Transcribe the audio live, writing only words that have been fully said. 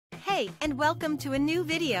Hi, and welcome to a new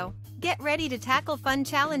video. Get ready to tackle fun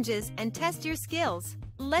challenges and test your skills.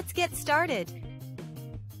 Let's get started.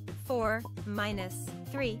 4 minus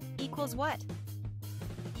 3 equals what?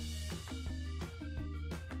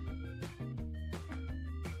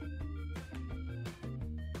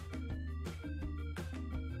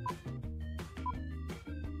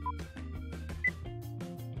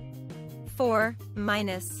 Four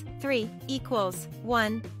minus 3 equals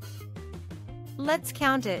 1. Let's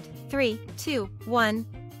count it. 3, 2, 1.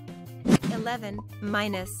 11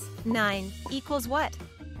 minus 9 equals what?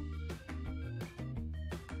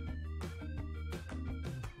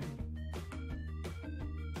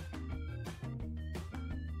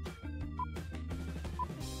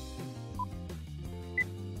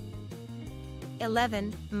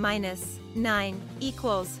 Eleven minus 9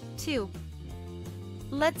 equals 2.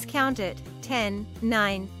 Let's count it. 10,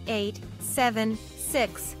 9, 8, 7,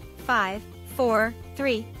 6, 5, 4,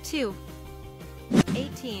 3, 2.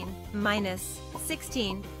 18 minus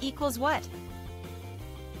 16 equals what?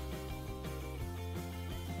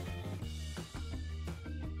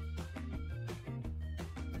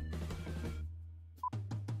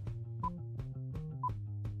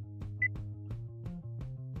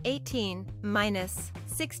 Eighteen minus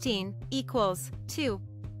 16 equals 2.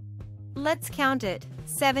 Let's count it.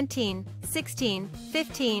 17, 16,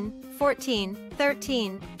 15, 14,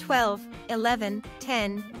 13, 12, 11,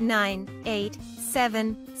 10, 9, 8,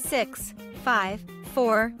 7, 6, 5,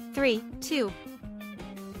 4, 3, 2.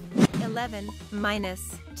 11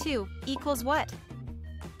 minus 2 equals what?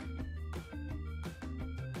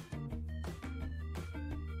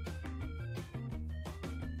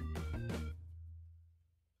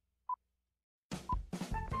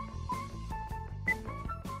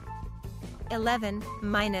 Eleven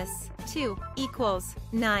minus 2 equals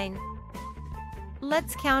 9.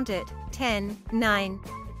 Let's count it. 10, 9.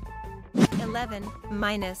 11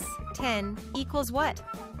 minus 10 equals what?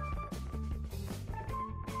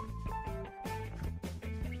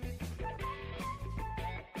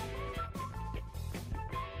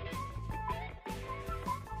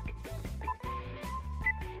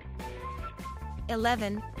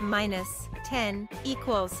 Eleven minus 10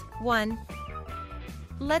 equals 1.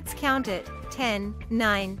 Let's count it. 10,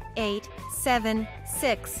 9, 8, 7,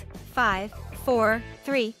 6, 5, 4,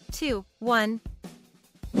 3, 2, 1.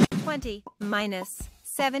 20 minus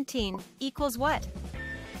 17 equals what?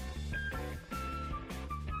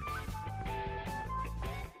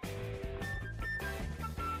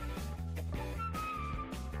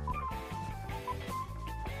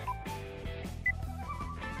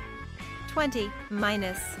 Twenty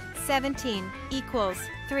minus 17 equals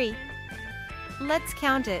 3. Let's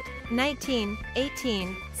count it. 19,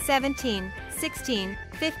 18, 17, 16,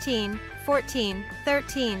 15, 14,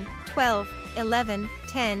 13, 12, 11,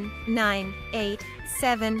 10, 9, 8,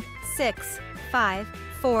 7, 6, 5,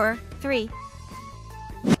 4, 3.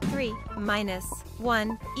 3 minus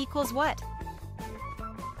 1 equals what?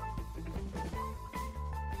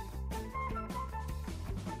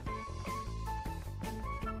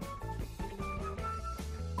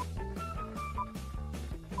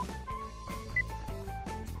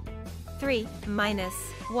 Three minus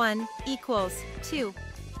 1 equals 2.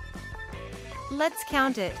 Let's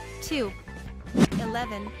count it. 2.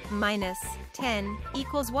 11 minus 10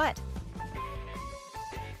 equals what?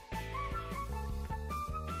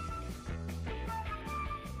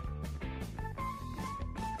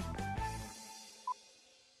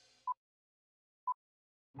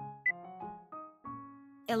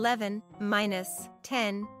 Eleven minus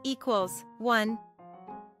 10 equals 1.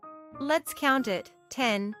 Let's count it.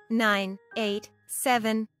 10, 9, 8,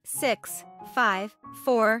 7, 6, 5,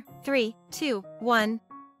 4, 3, 2, 1.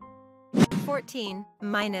 14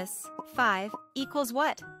 minus 5 equals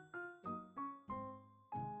what?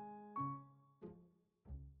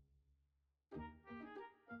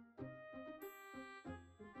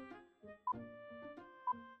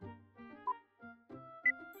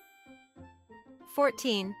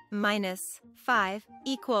 Fourteen minus 5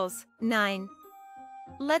 equals 9.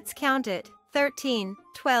 Let's count it. 13,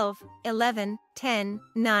 12, 11, 10,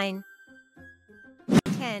 9.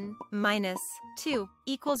 10 minus 2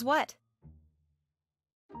 equals what?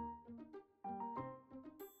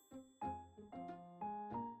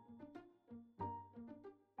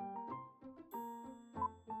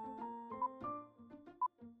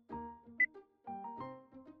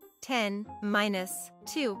 Ten minus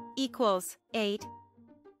 2 equals 8.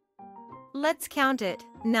 Let's count it.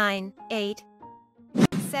 9, 8.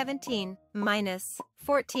 17 minus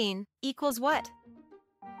 14 equals what?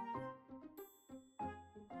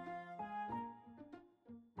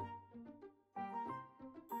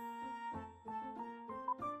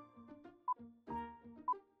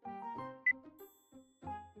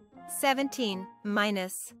 17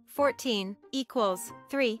 minus 14 equals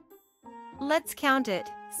 3. Let's count it.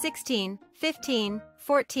 16, 15,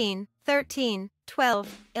 14, 13,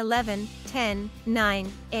 12, 11, 10,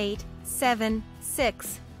 9, 8, 7,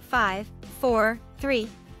 6, 5, 4, 3.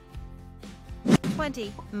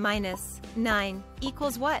 20 minus 9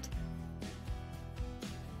 equals what?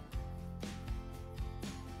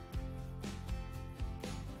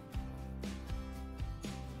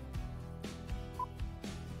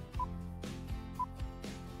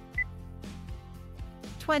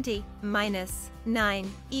 Twenty minus 9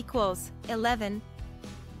 equals 11.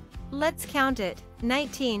 Let's count it.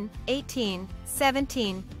 19, 18,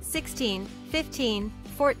 17, 16, 15,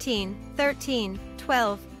 14, 13,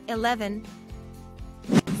 12, 11.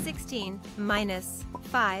 16 minus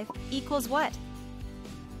 5 equals what?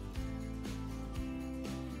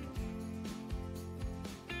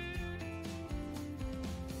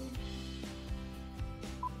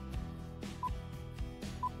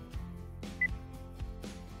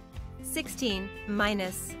 Sixteen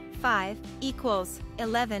minus 5 equals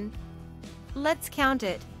 11. Let's count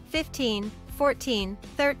it. 15, 14,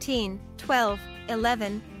 13, 12,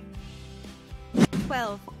 11.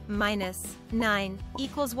 12 minus 9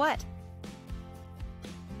 equals what?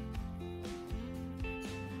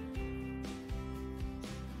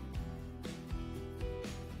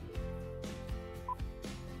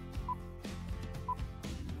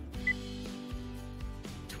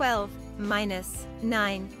 Twelve minus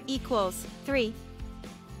 9 equals 3.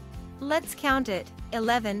 Let's count it.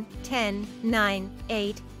 11, 10, 9,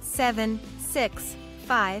 8, 7, 6,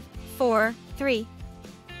 5, 4, 3.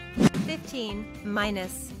 15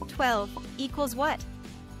 minus 12 equals what?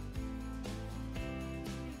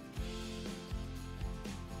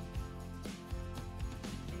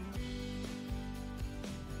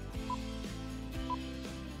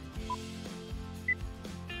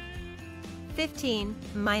 Fifteen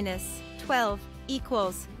minus 12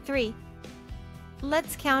 equals 3.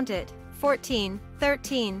 Let's count it. 14,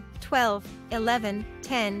 13, 12, 11,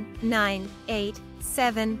 10, 9, 8,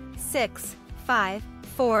 7, 6, 5,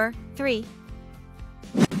 4, 3.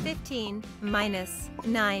 15 minus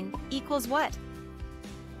 9 equals what?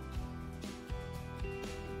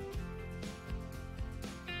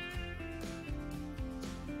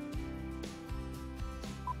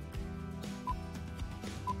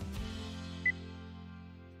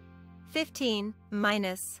 Fifteen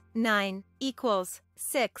minus 9 equals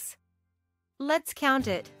 6. Let's count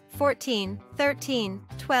it. 14, 13,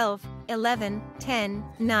 12, 11, 10,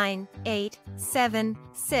 9, 8, 7,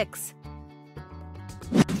 6.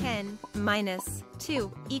 10 minus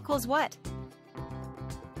 2 equals what?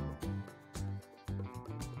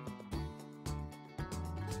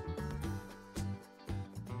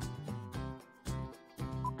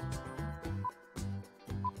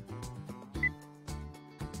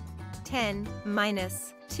 Ten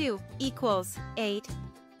minus 2 equals 8.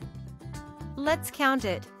 Let's count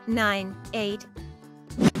it. 9, 8.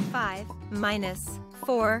 5 minus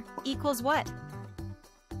 4 equals what?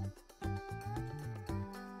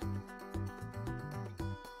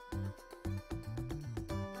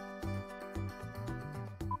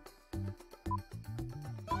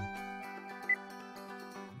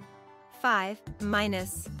 Five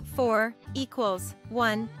minus 4 equals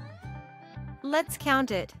 1. Let's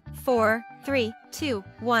count it. 4, 3, 2,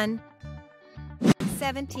 1.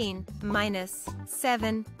 17 minus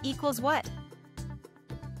 7 equals what?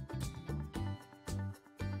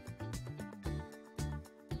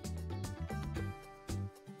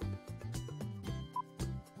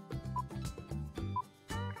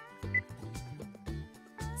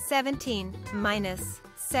 Seventeen minus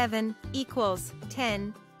 7 equals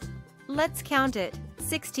 10. Let's count it.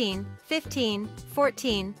 16, 15,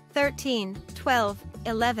 14, 13, 12,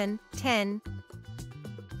 11, 10.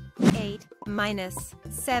 8 minus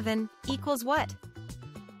 7 equals what?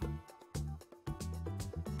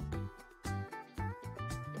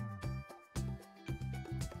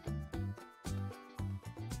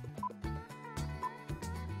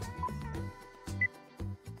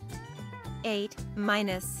 Eight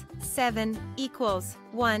minus 7 equals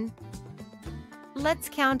 1. Let's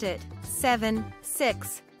count it. 7,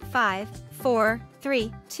 6, 5, 4,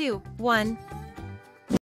 3, 2, 1.